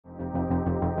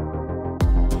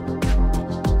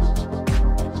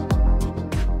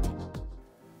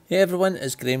Hey everyone,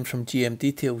 it's Graham from GM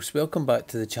Details. Welcome back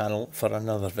to the channel for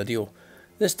another video.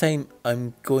 This time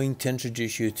I'm going to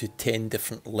introduce you to 10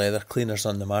 different leather cleaners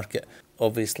on the market.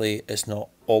 Obviously it's not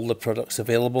all the products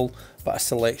available, but a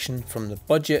selection from the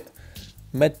budget,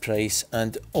 mid-price,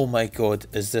 and oh my god,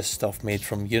 is this stuff made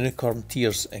from unicorn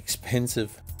tears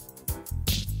expensive.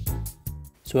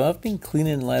 So I've been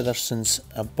cleaning leather since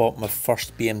I bought my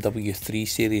first BMW 3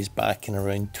 Series back in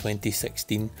around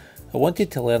 2016. I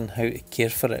wanted to learn how to care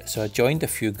for it, so I joined a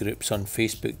few groups on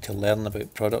Facebook to learn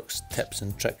about products, tips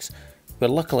and tricks, where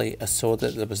luckily I saw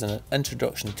that there was an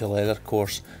introduction to leather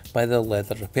course by the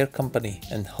Leather Repair Company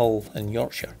in Hull in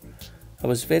Yorkshire. I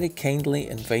was very kindly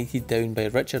invited down by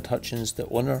Richard Hutchins, the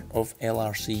owner of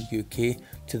LRC UK,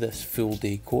 to this full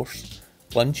day course.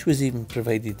 Lunch was even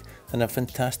provided and a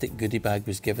fantastic goodie bag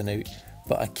was given out,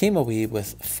 but I came away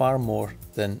with far more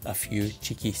than a few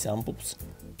cheeky samples.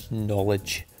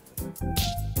 Knowledge.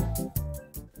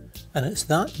 And it's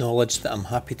that knowledge that I'm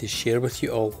happy to share with you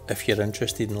all if you're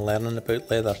interested in learning about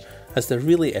leather, as there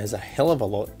really is a hell of a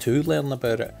lot to learn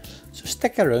about it. So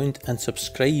stick around and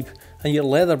subscribe and your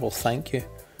leather will thank you.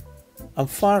 I'm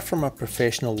far from a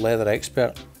professional leather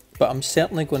expert, but I'm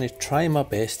certainly going to try my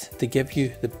best to give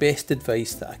you the best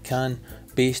advice that I can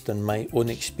based on my own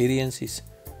experiences.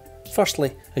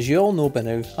 Firstly, as you all know by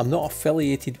now, I'm not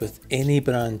affiliated with any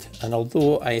brand, and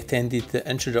although I attended the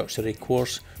introductory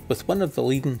course with one of the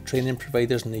leading training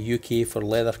providers in the UK for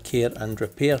leather care and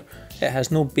repair, it has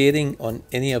no bearing on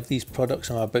any of these products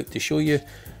I'm about to show you.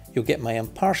 You'll get my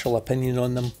impartial opinion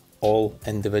on them all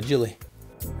individually.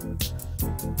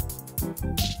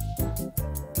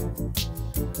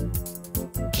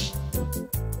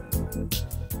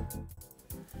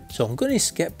 So I'm going to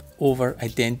skip over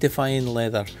identifying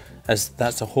leather, as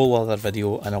that's a whole other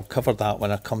video, and I'll cover that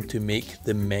when I come to make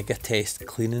the mega test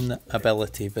cleaning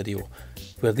ability video,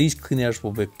 where these cleaners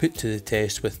will be put to the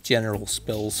test with general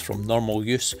spills from normal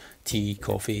use, tea,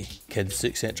 coffee, kids,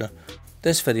 etc.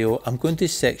 This video I'm going to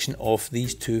section off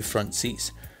these two front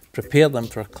seats, prepare them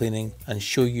for cleaning and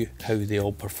show you how they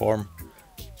all perform.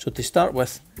 So to start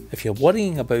with, if you're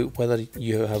worrying about whether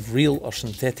you have real or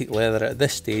synthetic leather at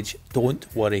this stage,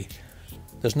 don't worry.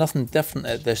 There's nothing different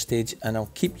at this stage, and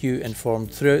I'll keep you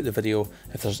informed throughout the video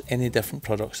if there's any different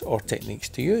products or techniques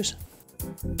to use.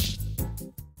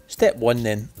 Step 1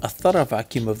 then, a thorough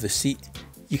vacuum of the seat.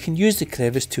 You can use the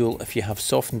crevice tool if you have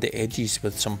softened the edges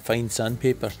with some fine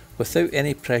sandpaper. Without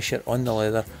any pressure on the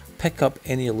leather, pick up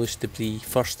any loose debris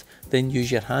first, then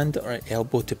use your hand or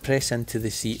elbow to press into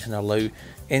the seat and allow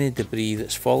any debris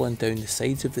that's fallen down the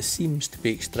sides of the seams to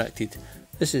be extracted.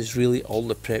 This is really all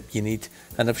the prep you need,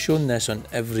 and I've shown this on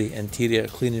every interior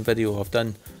cleaning video I've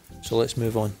done, so let's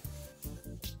move on.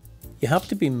 You have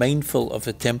to be mindful of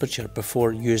the temperature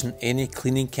before using any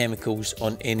cleaning chemicals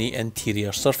on any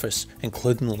interior surface,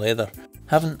 including leather.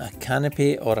 Having a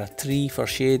canopy or a tree for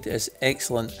shade is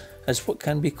excellent, as what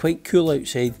can be quite cool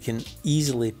outside can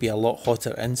easily be a lot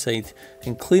hotter inside,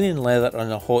 and cleaning leather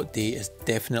on a hot day is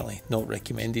definitely not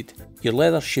recommended. Your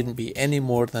leather shouldn't be any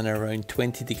more than around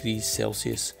 20 degrees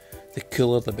Celsius. The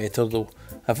cooler the better though.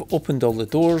 I've opened all the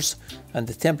doors and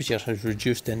the temperature has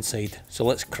reduced inside, so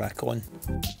let's crack on.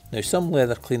 Now some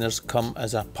leather cleaners come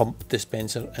as a pump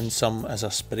dispenser and some as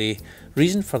a spray.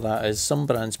 Reason for that is some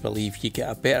brands believe you get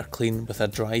a better clean with a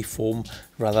dry foam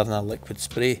rather than a liquid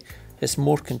spray. It's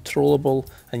more controllable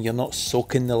and you're not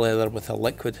soaking the leather with a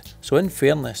liquid. So in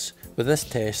fairness, with this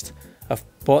test, I've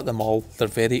bought them all their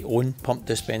very own pump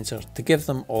dispenser to give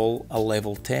them all a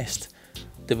level test.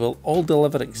 They will all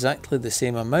deliver exactly the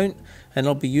same amount, and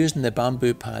I'll be using the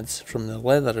bamboo pads from the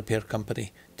Leather Repair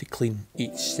Company to clean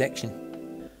each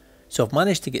section. So I've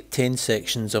managed to get 10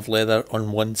 sections of leather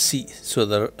on one seat, so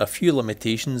there are a few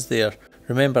limitations there.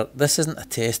 Remember, this isn't a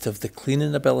test of the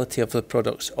cleaning ability of the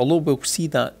products, although we'll see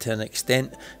that to an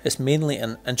extent. It's mainly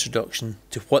an introduction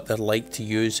to what they're like to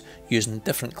use using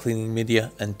different cleaning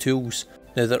media and tools.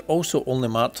 Now they're also only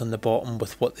marked on the bottom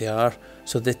with what they are,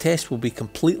 so the test will be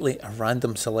completely a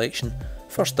random selection.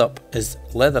 First up is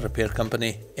Leather Repair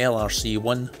Company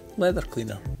LRC1 Leather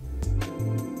Cleaner.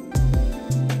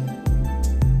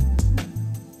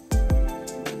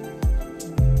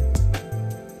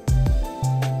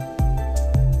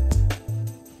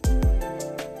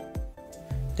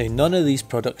 Now none of these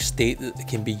products state that they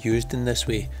can be used in this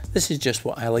way. This is just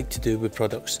what I like to do with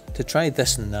products, to try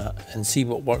this and that and see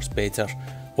what works better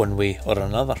one way or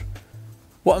another.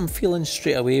 What I'm feeling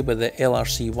straight away with the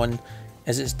LRC1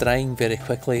 is it's drying very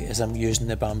quickly as I'm using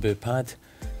the bamboo pad.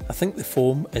 I think the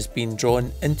foam is being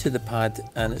drawn into the pad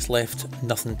and it's left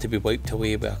nothing to be wiped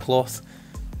away with a cloth.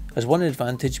 As one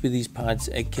advantage with these pads,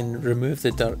 it can remove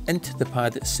the dirt into the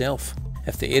pad itself.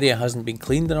 If the area hasn't been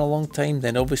cleaned in a long time,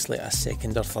 then obviously a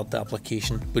second or third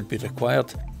application would be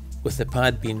required, with the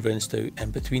pad being rinsed out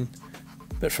in between.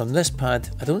 But from this pad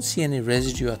I don't see any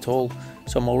residue at all,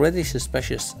 so I'm already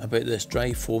suspicious about this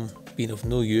dry foam being of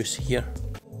no use here.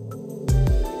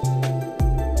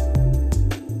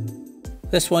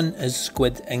 This one is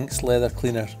Squid Ink's leather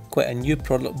cleaner, quite a new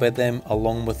product by them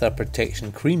along with their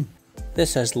protection cream.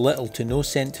 This has little to no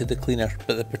scent to the cleaner,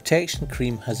 but the protection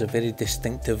cream has a very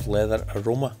distinctive leather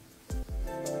aroma.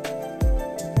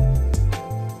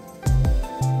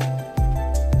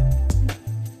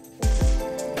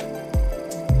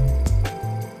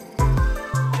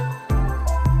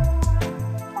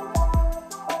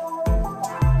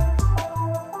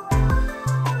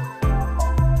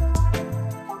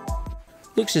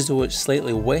 Looks as though it's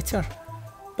slightly wetter,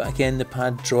 but again the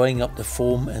pad drawing up the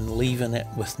foam and leaving it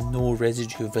with no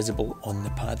residue visible on the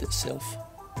pad itself.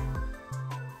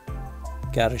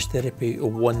 Garage Therapy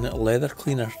 1 Leather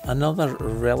Cleaner, another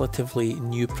relatively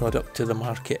new product to the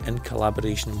market in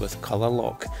collaboration with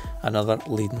Colourlock, another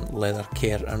leading leather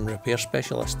care and repair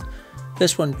specialist.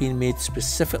 This one being made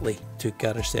specifically to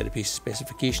Garage Therapy's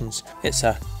specifications. It's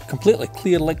a completely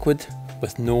clear liquid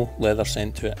with no leather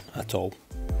scent to it at all.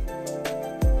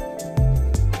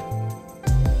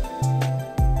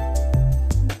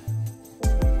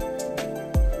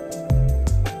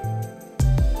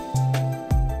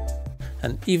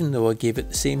 And even though I gave it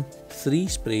the same 3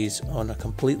 sprays on a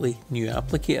completely new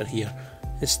applicator here,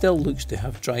 it still looks to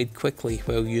have dried quickly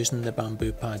while using the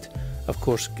bamboo pad. Of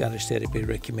course, Garage Therapy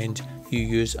recommend you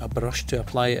use a brush to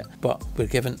apply it, but we're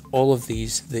giving all of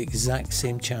these the exact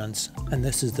same chance, and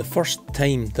this is the first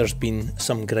time there's been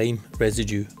some grime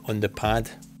residue on the pad.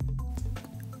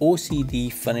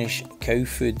 OCD Finish Cow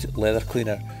Food Leather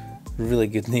Cleaner. Really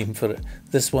good name for it.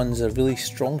 This one's a really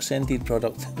strong scented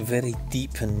product, very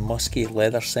deep and musky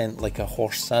leather scent like a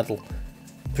horse saddle.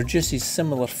 Produces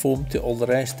similar foam to all the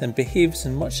rest and behaves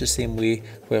in much the same way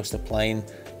whilst applying,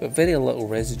 but very little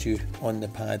residue on the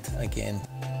pad again.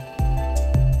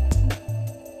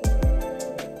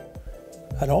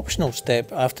 An optional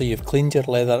step after you've cleaned your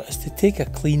leather is to take a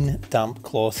clean damp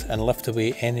cloth and lift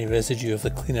away any residue of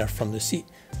the cleaner from the seat,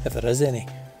 if there is any.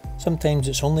 Sometimes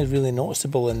it's only really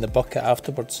noticeable in the bucket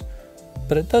afterwards,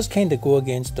 but it does kind of go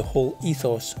against the whole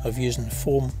ethos of using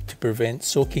foam to prevent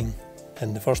soaking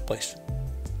in the first place.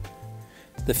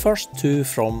 The first 2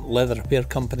 from Leather Repair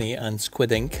Company and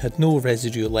Squid Ink had no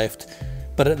residue left,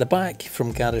 but at the back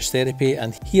from Garage Therapy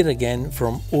and here again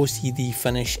from OCD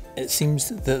Finish, it seems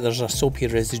that there's a soapy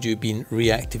residue being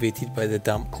reactivated by the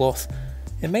damp cloth.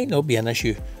 It might not be an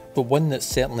issue, but one that's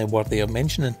certainly worthy of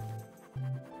mentioning.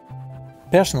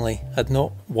 Personally, I'd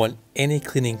not want any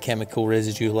cleaning chemical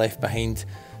residue left behind,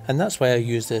 and that's why I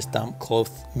use this damp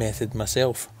cloth method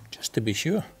myself, just to be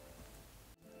sure.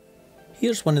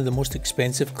 Here's one of the most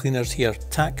expensive cleaners here,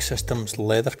 Tac System's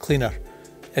Leather Cleaner.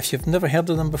 If you've never heard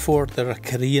of them before, they're a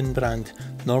Korean brand,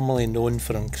 normally known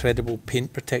for incredible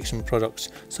paint protection products,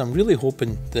 so I'm really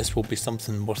hoping this will be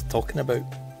something worth talking about.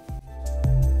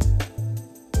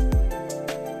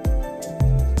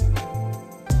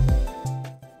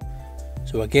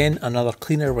 So again, another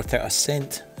cleaner without a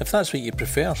scent. If that's what you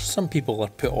prefer, some people are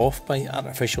put off by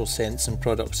artificial scents and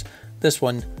products. This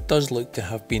one does look to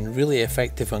have been really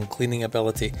effective on cleaning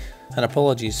ability, and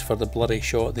apologies for the blurry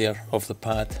shot there of the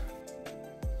pad.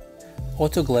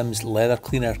 AutoGlym's leather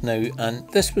cleaner now, and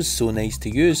this was so nice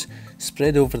to use.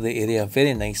 Spread over the area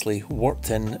very nicely, worked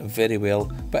in very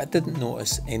well, but I didn't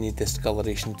notice any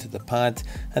discoloration to the pad,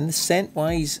 and the scent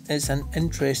wise it's an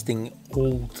interesting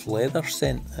old leather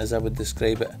scent as I would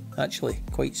describe it. Actually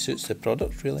quite suits the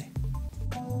product really.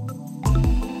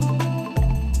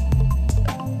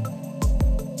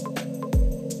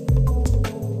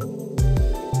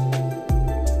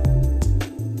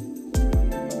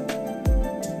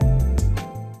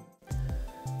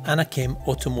 Anachem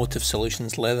Automotive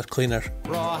Solutions Leather Cleaner.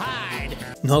 Rawhide!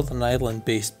 Northern Ireland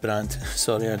based brand.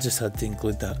 Sorry, I just had to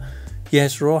include that.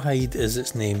 Yes, Rawhide is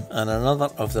its name, and another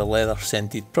of the leather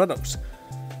scented products.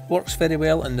 Works very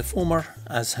well in the foamer,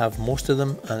 as have most of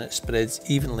them, and it spreads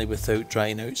evenly without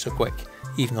drying out so quick,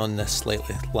 even on this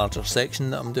slightly larger section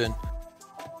that I'm doing.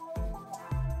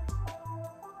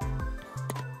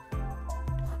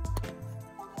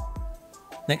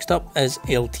 Next up is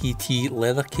LTT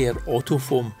Leathercare Auto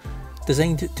Foam,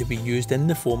 designed to be used in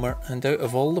the foamer, and out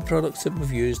of all the products that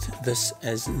we've used, this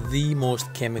is the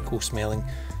most chemical smelling,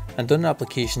 and on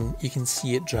application you can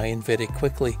see it drying very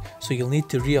quickly, so you'll need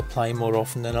to reapply more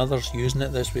often than others using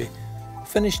it this way.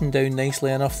 Finishing down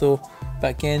nicely enough though, but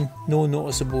again no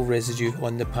noticeable residue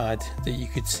on the pad that you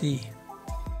could see.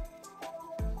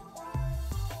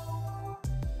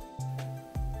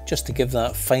 just to give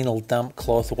that final damp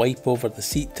cloth wipe over the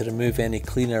seat to remove any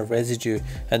cleaner residue,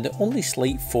 and the only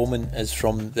slight foaming is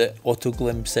from the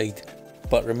AutoGlym side.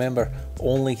 But remember,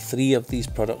 only 3 of these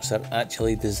products are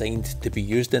actually designed to be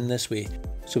used in this way,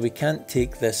 so we can't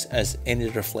take this as any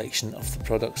reflection of the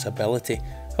product's ability.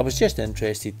 I was just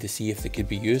interested to see if they could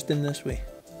be used in this way.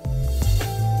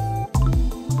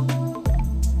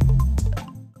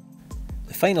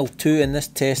 The final 2 in this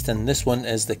test, and this one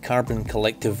is the Carbon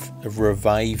Collective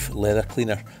Revive leather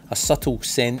cleaner, a subtle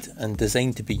scent and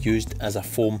designed to be used as a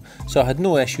foam, so I had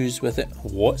no issues with it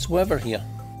whatsoever here.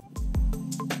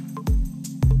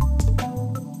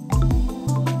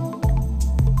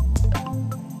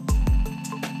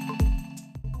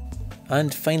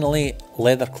 And finally,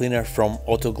 leather cleaner from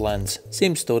Autoglanz.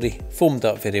 Same story, foamed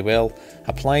up very well,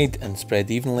 applied and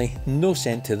spread evenly, no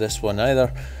scent to this one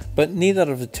either, but neither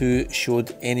of the 2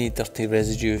 showed any dirty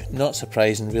residue. Not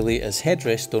surprising really, as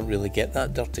headrests don't really get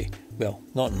that dirty. Well,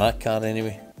 not in my car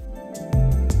anyway.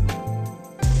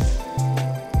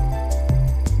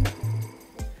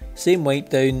 Same wipe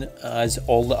down as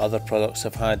all the other products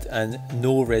I've had, and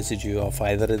no residue of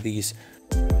either of these.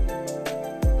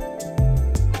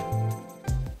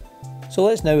 So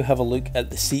let's now have a look at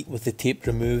the seat with the tape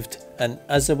removed, and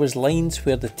as there was lines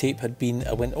where the tape had been,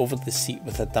 I went over the seat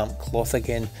with a damp cloth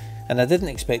again, and I didn't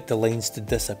expect the lines to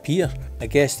disappear. I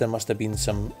guess there must have been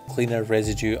some cleaner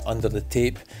residue under the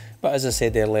tape, but as I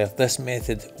said earlier, this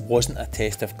method wasn't a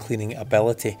test of cleaning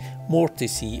ability, more to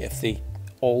see if they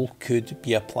all could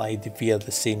be applied via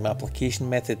the same application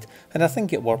method, and I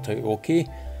think it worked out okay.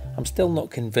 I'm still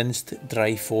not convinced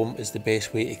dry foam is the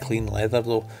best way to clean leather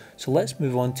though, so let's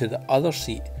move on to the other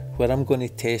seat where I'm going to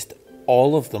test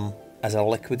all of them as a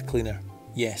liquid cleaner.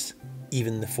 Yes,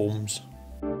 even the foams.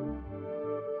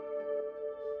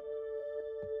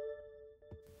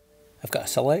 I've got a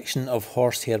selection of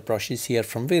horsehair brushes here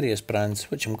from various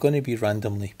brands which I'm going to be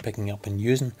randomly picking up and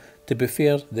using. To be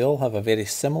fair, they all have a very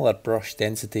similar brush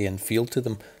density and feel to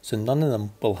them, so none of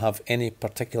them will have any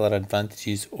particular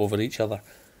advantages over each other.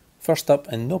 First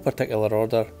up, in no particular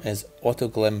order, is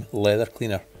AutoGlym Leather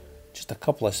Cleaner. Just a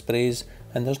couple of sprays,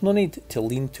 and there's no need to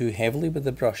lean too heavily with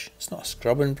the brush. It's not a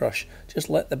scrubbing brush, just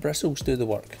let the bristles do the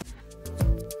work.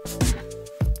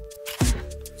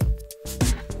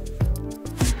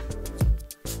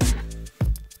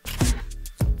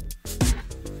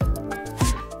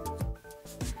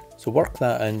 So work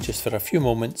that in just for a few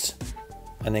moments,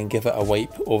 and then give it a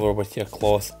wipe over with your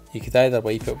cloth. You could either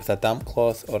wipe it with a damp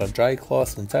cloth or a dry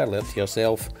cloth, entirely up to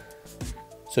yourself.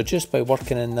 So just by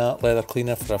working in that leather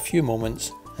cleaner for a few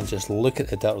moments and just look at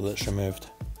the dirt that's removed.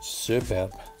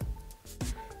 Superb.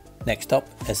 Next up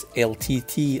is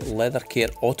LTT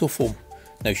Leathercare Auto Foam.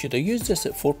 Now should I use this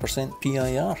at 4%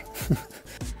 PIR?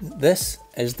 This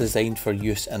is designed for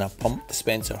use in a pump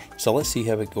dispenser, so let's see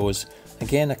how it goes.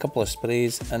 Again, a couple of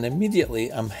sprays, and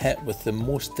immediately I'm hit with the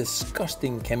most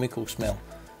disgusting chemical smell.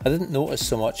 I didn't notice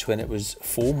so much when it was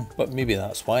foam, but maybe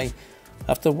that's why.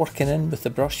 After working in with the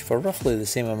brush for roughly the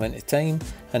same amount of time,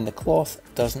 and the cloth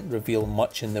doesn't reveal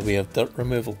much in the way of dirt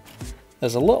removal.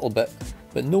 There's a little bit,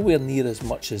 but nowhere near as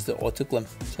much as the AutoGlym,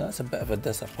 so that's a bit of a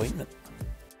disappointment.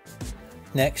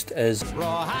 Next is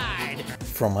Rawhide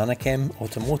from Anachem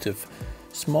Automotive.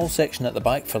 Small section at the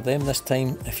back for them this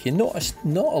time. If you notice,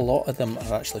 not a lot of them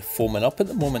are actually foaming up at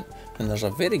the moment, and there's a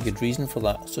very good reason for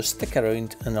that, so stick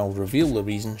around and I'll reveal the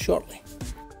reason shortly.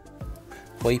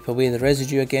 Wipe away the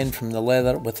residue again from the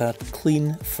leather with a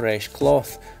clean, fresh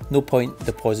cloth. No point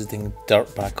depositing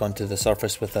dirt back onto the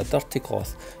surface with a dirty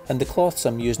cloth, and the cloths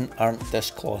I'm using aren't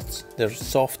dishcloths. They're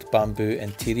soft bamboo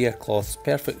interior cloths,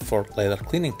 perfect for leather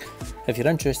cleaning. If you're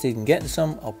interested in getting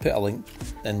some, I'll put a link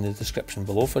in the description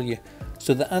below for you.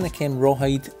 So the Anachem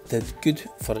Rawhide did good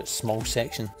for its small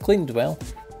section, cleaned well.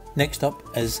 Next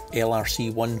up is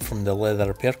LRC1 from the Leather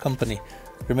Repair Company.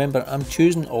 Remember, I'm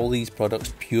choosing all these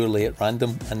products purely at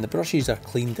random, and the brushes are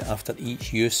cleaned after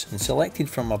each use and selected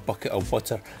from a bucket of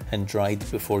water and dried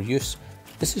before use.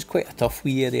 This is quite a tough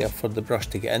wee area for the brush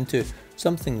to get into,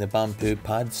 something the bamboo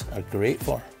pads are great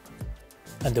for.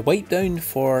 And the wipe down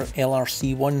for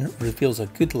LRC1 reveals a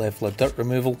good level of dirt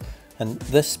removal, and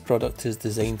this product is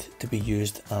designed to be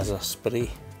used as a spray.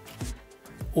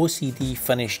 OCD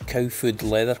Finish Cow Food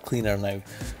Leather Cleaner now.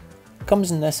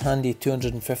 Comes in this handy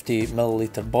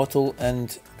 250ml bottle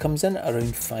and comes in at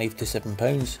around £5 to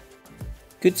 £7.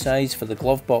 Good size for the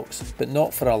glove box, but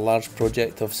not for a large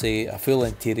project of say a full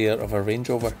interior of a Range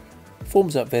Rover.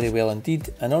 Foams up very well indeed,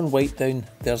 and on wipe down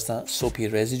there's that soapy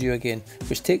residue again,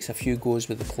 which takes a few goes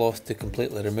with the cloth to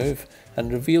completely remove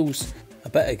and reveals a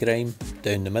bit of grime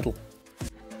down the middle.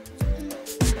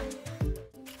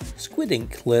 Squid Squid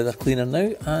Ink leather cleaner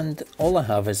now, and all I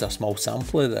have is a small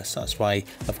sample of this, that's why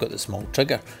I've got the small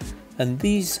trigger. And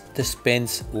these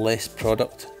dispense less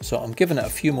product, so I'm giving it a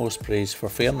few more sprays for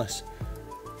fairness.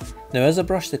 Now as I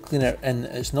brush the cleaner in,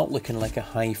 it's not looking like a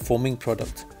high foaming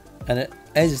product, and it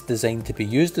is designed to be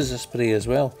used as a spray as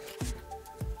well.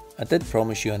 I did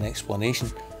promise you an explanation.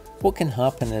 What can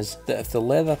happen is that if the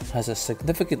leather has a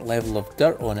significant level of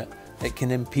dirt on it, it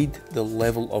can impede the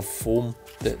level of foam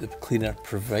that the cleaner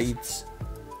provides.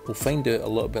 We'll find out a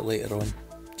little bit later on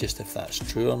just if that's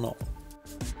true or not.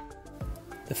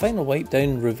 The final wipe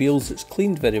down reveals it's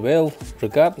cleaned very well,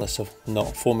 regardless of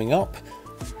not foaming up.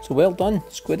 So well done,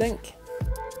 Squid Ink.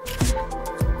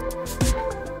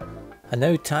 And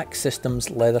now Tac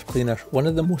System's leather cleaner, one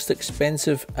of the most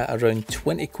expensive at around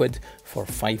 20 quid for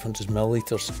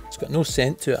 500ml. It's got no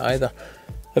scent to it either.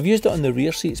 I've used it on the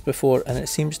rear seats before and it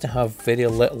seems to have very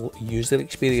little user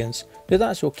experience. Now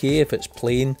that's okay if it's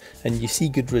plain and you see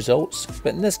good results,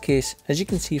 but in this case, as you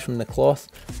can see from the cloth,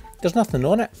 there's nothing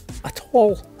on it at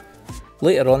all.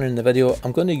 Later on in the video,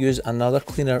 I'm going to use another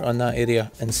cleaner on that area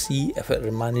and see if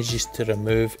it manages to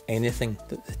remove anything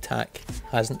that the Tac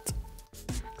hasn't.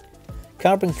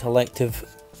 Carbon Collective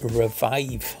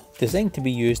Revive, designed to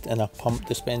be used in a pump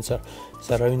dispenser,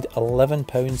 is around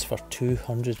 £11 for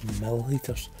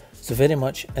 200ml. So very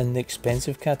much in the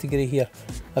expensive category here.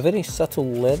 A very subtle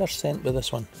leather scent with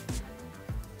this one.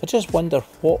 I just wonder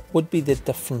what would be the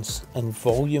difference in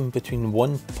volume between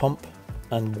one pump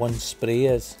and one spray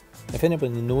is. If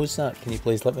anybody knows that, can you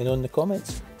please let me know in the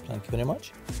comments? Thank you very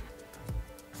much.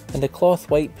 And the cloth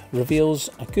wipe reveals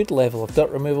a good level of dirt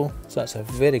removal, so that's a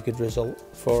very good result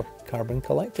for Carbon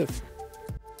Collective.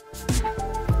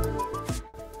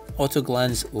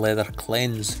 Autoglanz Leather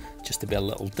Cleanse, just to be a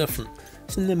little different.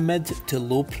 It's in the mid to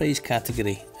low price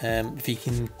category. If you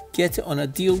can get it on a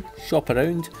deal, shop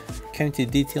around. County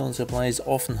Detailing Supplies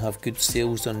often have good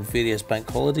sales on various bank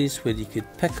holidays where you could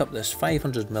pick up this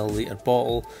 500ml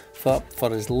bottle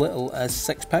for as little as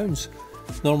 £6.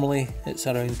 Normally it's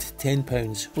around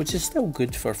 £10, which is still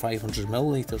good for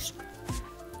 500ml.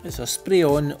 It's a spray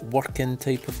on, work-in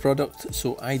type of product,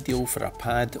 so ideal for a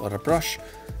pad or a brush.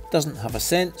 Doesn't have a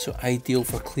scent, so ideal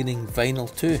for cleaning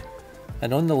vinyl too.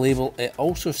 And on the label it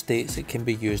also states it can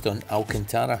be used on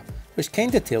Alcantara, which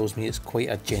kinda tells me it's quite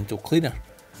a gentle cleaner.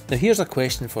 Now here's a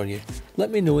question for you.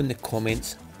 Let me know in the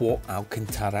comments what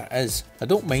Alcantara is. I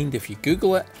don't mind if you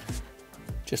Google it,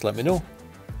 just let me know.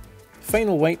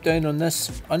 Final wipe down on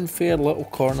this unfair little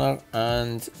corner,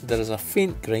 and there is a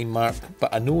faint grime mark,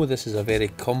 but I know this is a very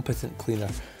competent cleaner,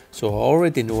 so I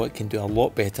already know it can do a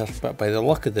lot better, but by the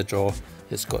luck of the draw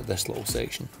it's got this little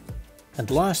section. And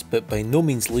last but by no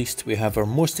means least, we have our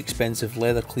most expensive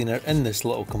leather cleaner in this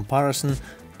little comparison,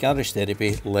 Garage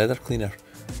Therapy Leather Cleaner.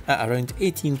 At around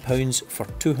 £18 for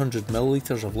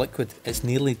 200ml of liquid, it's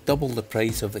nearly double the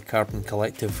price of the Carbon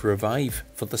Collective Revive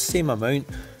for the same amount.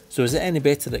 So is it any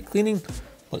better at cleaning?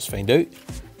 Let's find out.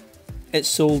 It's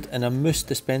sold in a mousse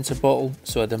dispenser bottle,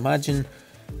 so I'd imagine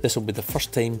this will be the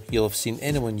first time you'll have seen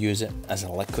anyone use it as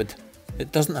a liquid.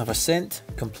 It doesn't have a scent,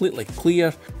 completely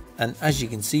clear, and as you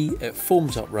can see it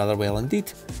foams up rather well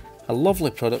indeed. A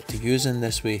lovely product to use in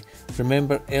this way.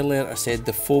 Remember earlier I said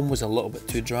the foam was a little bit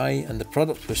too dry and the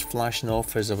product was flashing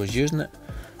off as I was using it?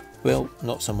 Well,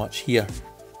 not so much here.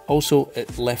 Also,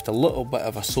 it left a little bit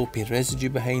of a soapy residue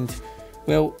behind.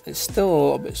 Well, it's still a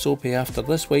little bit soapy after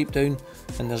this wipe down,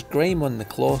 and there's grime on the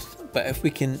cloth, but if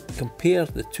we can compare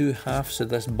the two halves of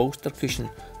this bolster cushion,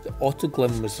 the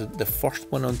AutoGlym was the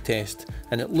first one on test,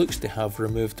 and it looks to have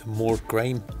removed more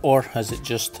grime, or has it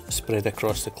just spread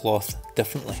across the cloth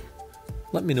differently?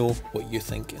 Let me know what you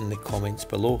think in the comments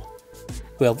below.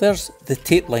 Well, there's the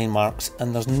tape line marks,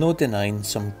 and there's no denying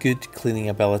some good cleaning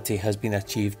ability has been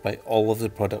achieved by all of the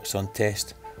products on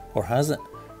test, or has it?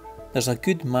 There's a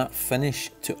good matte finish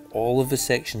to all of the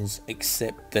sections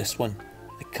except this one,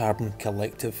 the Carbon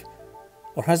Collective.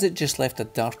 Or has it just left a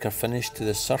darker finish to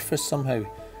the surface somehow?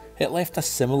 It left a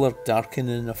similar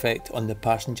darkening effect on the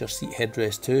passenger seat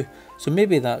headrest too, so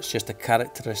maybe that's just a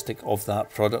characteristic of that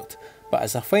product. But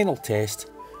as a final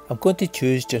test, I'm going to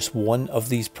choose just one of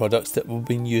these products that we've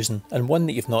been using, and one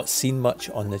that you've not seen much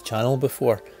on the channel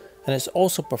before, and it's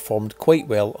also performed quite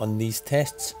well on these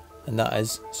tests, and that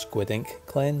is Squid Ink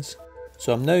Cleanse.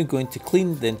 So I'm now going to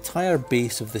clean the entire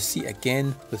base of the seat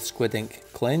again with Squid Ink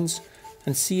Cleanse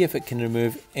and see if it can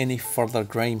remove any further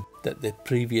grime that the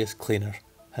previous cleaner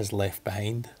has left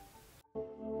behind.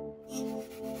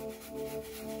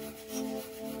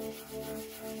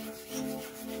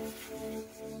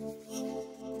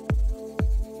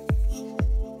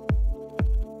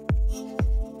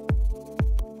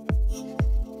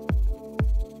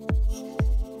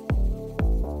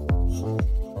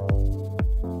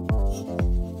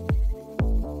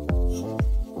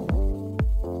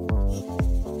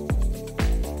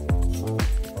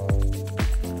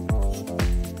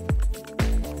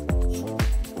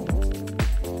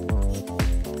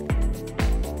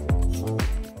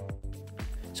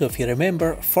 So if you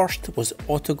remember, first was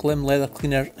AutoGlym leather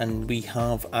cleaner, and we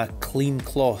have a clean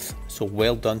cloth, so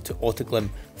well done to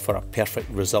AutoGlym for a perfect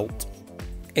result.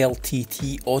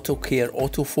 LTT AutoCare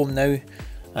AutoFoam now,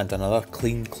 and another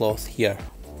clean cloth here.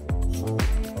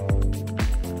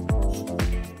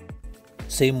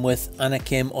 Same with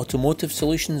Anachem Automotive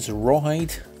Solutions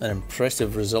Rawhide, an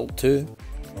impressive result too.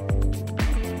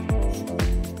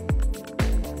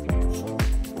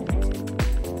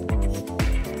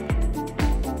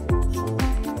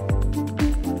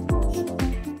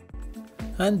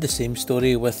 And the same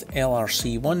story with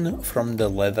LRC1 from the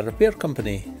leather repair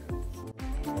company.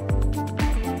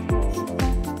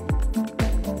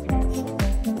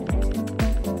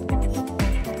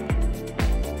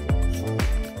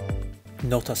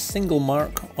 Not a single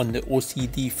mark on the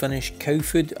OCD finish cow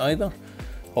food either.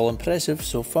 All impressive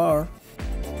so far.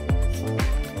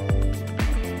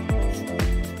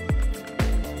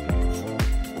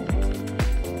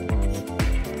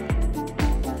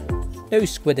 Now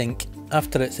Squid Ink.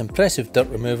 After its impressive dirt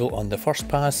removal on the first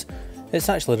pass, it's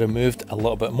actually removed a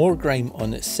little bit more grime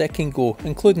on its second go,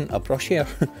 including a brush hair.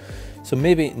 So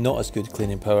maybe not as good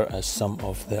cleaning power as some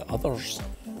of the others.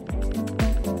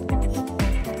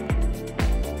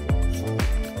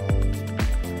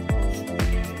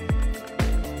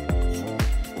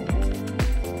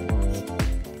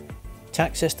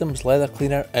 Tac System's leather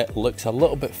cleaner, it looks a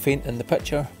little bit faint in the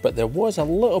picture, but there was a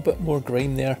little bit more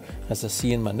grime there as I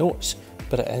see in my notes,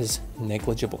 but it is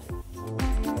negligible.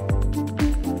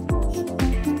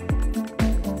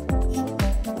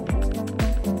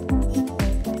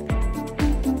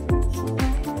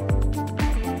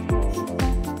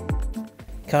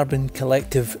 Carbon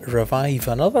Collective Revive,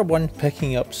 another one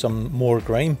picking up some more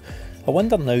grime. I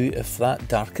wonder now if that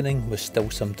darkening was still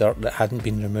some dirt that hadn't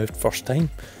been removed first time.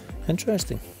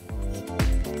 Interesting.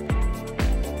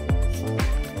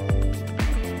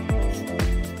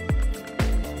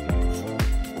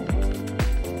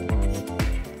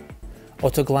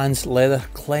 Autoglanz Leather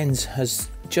Cleanse has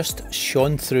just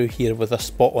shone through here with a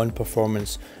spot on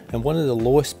performance and one of the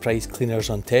lowest price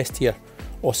cleaners on test here.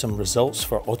 Awesome results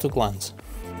for Autoglanz.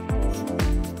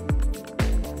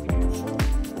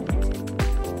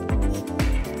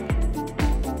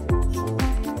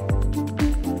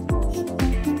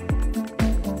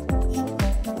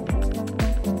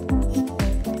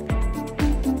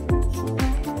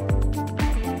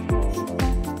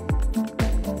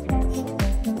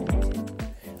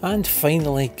 And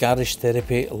finally, Garage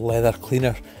Therapy Leather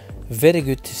Cleaner. Very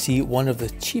good to see one of the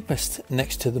cheapest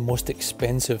next to the most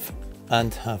expensive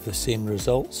and have the same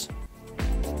results.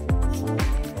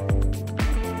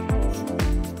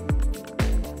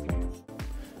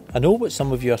 I know what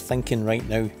some of you are thinking right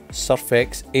now.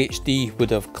 Surfex HD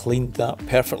would have cleaned that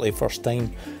perfectly first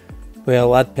time.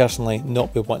 Well, I'd personally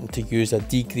not be wanting to use a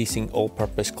degreasing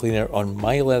all-purpose cleaner on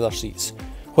my leather seats,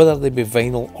 whether they be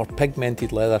vinyl or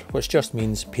pigmented leather, which just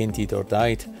means painted or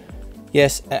dyed.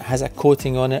 Yes, it has a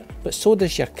coating on it, but so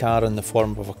does your car in the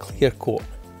form of a clear coat.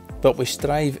 But we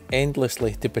strive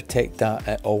endlessly to protect that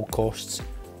at all costs.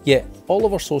 Yet, all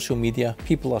over social media,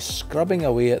 people are scrubbing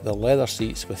away at the leather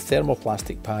seats with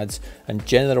thermoplastic pads and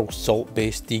general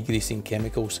salt-based degreasing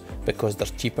chemicals because they're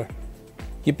cheaper.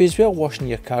 You'd be as well washing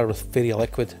your car with fairy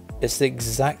liquid. It's the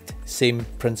exact same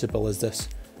principle as this.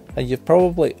 And you've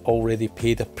probably already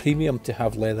paid a premium to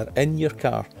have leather in your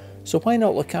car, so why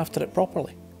not look after it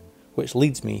properly? Which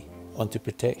leads me onto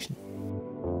protection.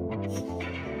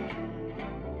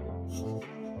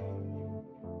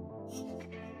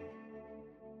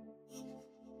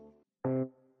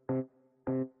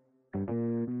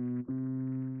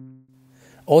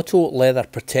 Auto leather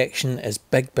protection is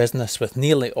big business, with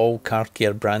nearly all car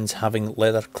care brands having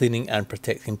leather cleaning and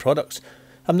protecting products.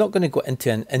 I'm not going to go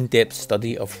into an in-depth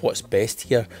study of what's best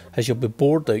here, as you'll be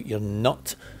bored out your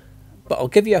nut, but I'll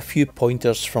give you a few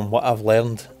pointers from what I've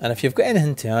learned, and if you've got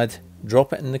anything to add,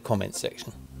 drop it in the comments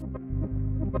section.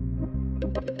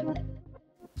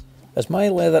 As my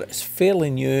leather is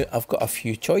fairly new, I've got a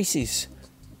few choices.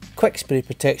 Quick spray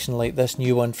protection like this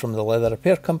new one from the leather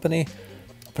repair company,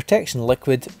 a protection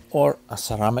liquid, or a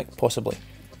ceramic possibly.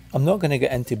 I'm not going to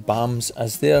get into balms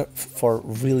as they're for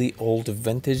really old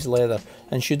vintage leather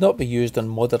and should not be used on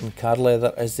modern car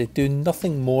leather, as they do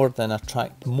nothing more than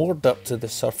attract more dirt to the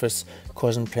surface,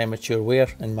 causing premature wear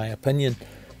in my opinion.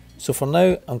 So for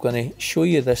now I'm going to show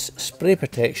you this spray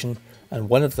protection and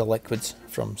one of the liquids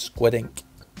from Squid Ink.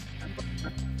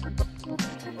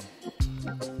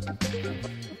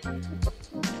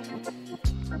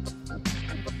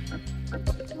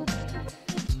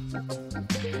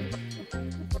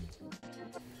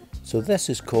 So this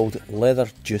is called Leather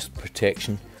Juice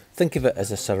Protection. Think of it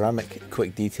as a ceramic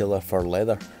quick detailer for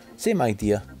leather. Same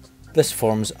idea. This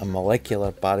forms a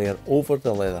molecular barrier over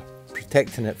the leather,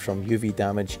 protecting it from UV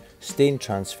damage, stain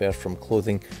transfer from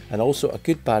clothing, and also a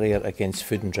good barrier against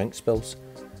food and drink spills.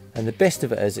 And the best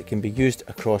of it is it can be used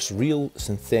across real,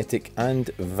 synthetic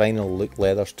and vinyl look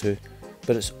leathers too,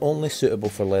 but it's only suitable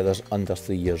for leathers under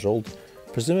 3 years old,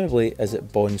 presumably as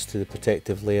it bonds to the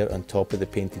protective layer on top of the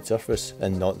painted surface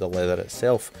and not the leather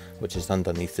itself, which is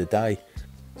underneath the dye.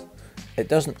 It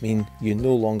doesn't mean you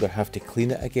no longer have to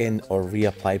clean it again or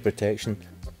reapply protection.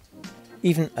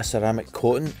 Even a ceramic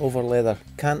coating over leather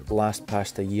can't last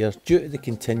past a year due to the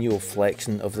continual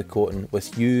flexing of the coating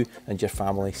with you and your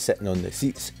family sitting on the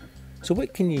seats. So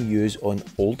what can you use on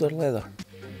older leather?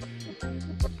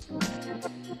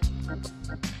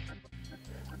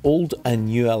 Old and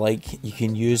new alike, you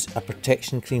can use a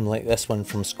protection cream like this one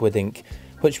from Squid Ink,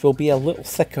 which will be a little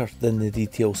thicker than the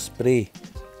detail spray,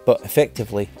 but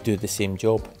effectively do the same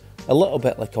job. A little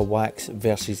bit like a wax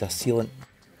versus a sealant.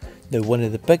 Now, one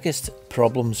of the biggest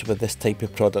problems with this type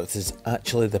of product is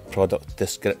actually the product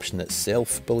description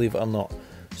itself, believe it or not.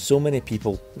 So many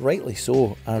people, rightly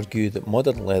so, argue that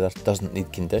modern leather doesn't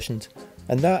need conditioned,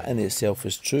 and that in itself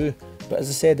is true, but as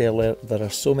I said earlier, there are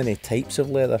so many types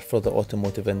of leather for the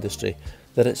automotive industry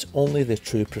that it's only the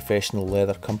true professional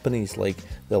leather companies like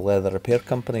the Leather Repair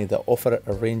Company that offer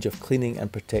a range of cleaning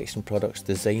and protection products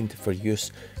designed for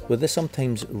use with the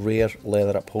sometimes rare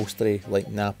leather upholstery like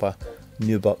Napa,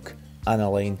 Nubuck,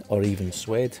 Aniline or even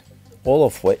Suede, all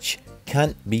of which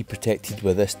can't be protected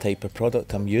with this type of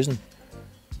product I'm using.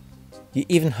 You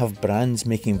even have brands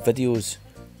making videos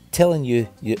telling you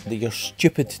that you're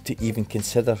stupid to even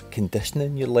consider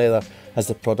conditioning your leather as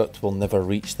the product will never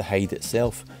reach the hide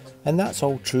itself, and that's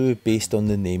all true based on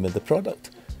the name of the product.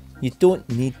 You don't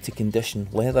need to condition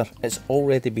leather, it's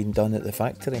already been done at the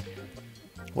factory.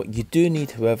 What you do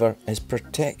need, however, is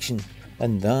protection,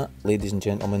 and that, ladies and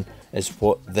gentlemen, is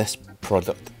what this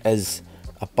product is.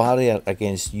 A barrier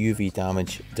against UV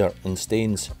damage, dirt and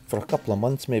stains for a couple of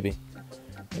months maybe.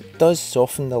 It does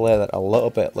soften the leather a little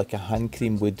bit like a hand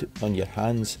cream would on your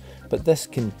hands, but this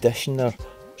conditioner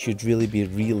should really be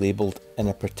relabelled in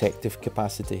a protective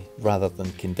capacity rather than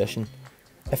condition.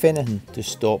 If anything, to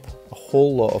stop a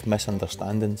whole lot of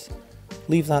misunderstandings.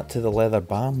 Leave that to the leather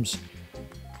balms.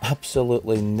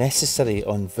 Absolutely necessary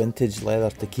on vintage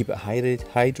leather to keep it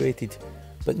hydrated,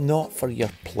 but not for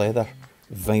your pleather,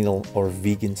 vinyl or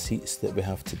vegan seats that we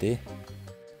have today.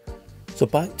 So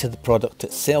back to the product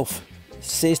itself. It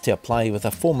says to apply with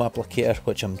a foam applicator,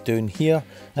 which I'm doing here,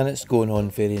 and it's going on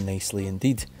very nicely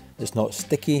indeed. It's not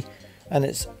sticky and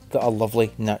it's got a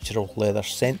lovely natural leather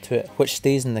scent to it, which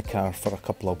stays in the car for a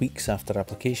couple of weeks after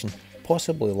application,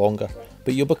 possibly longer,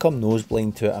 but you'll become nose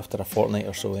blind to it after a fortnight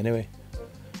or so anyway.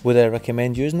 Would I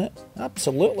recommend using it?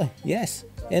 Absolutely, yes.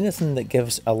 Anything that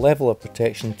gives a level of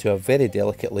protection to a very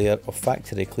delicate layer of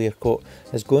factory clear coat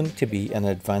is going to be an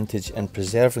advantage in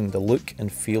preserving the look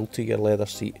and feel to your leather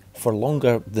seat for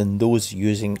longer than those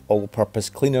using all-purpose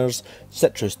cleaners,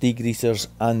 citrus degreasers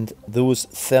and those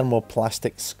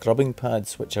thermoplastic scrubbing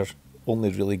pads which are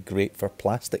only really great for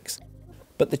plastics.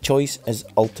 But the choice is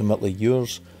ultimately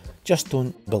yours. Just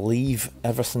don't believe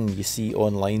everything you see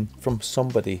online from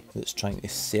somebody that's trying to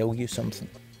sell you something.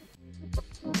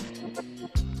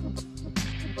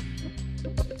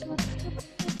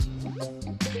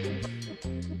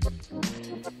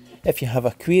 If you have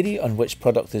a query on which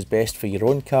product is best for your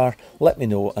own car, let me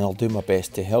know and I'll do my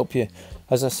best to help you.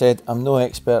 As I said, I'm no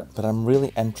expert, but I'm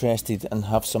really interested and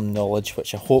have some knowledge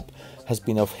which I hope has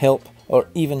been of help or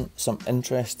even some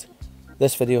interest.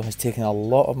 This video has taken a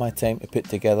lot of my time to put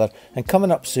together, and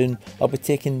coming up soon I'll be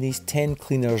taking these 10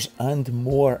 cleaners and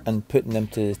more and putting them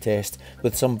to the test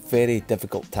with some very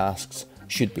difficult tasks.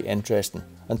 Should be interesting.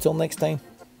 Until next time,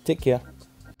 take care.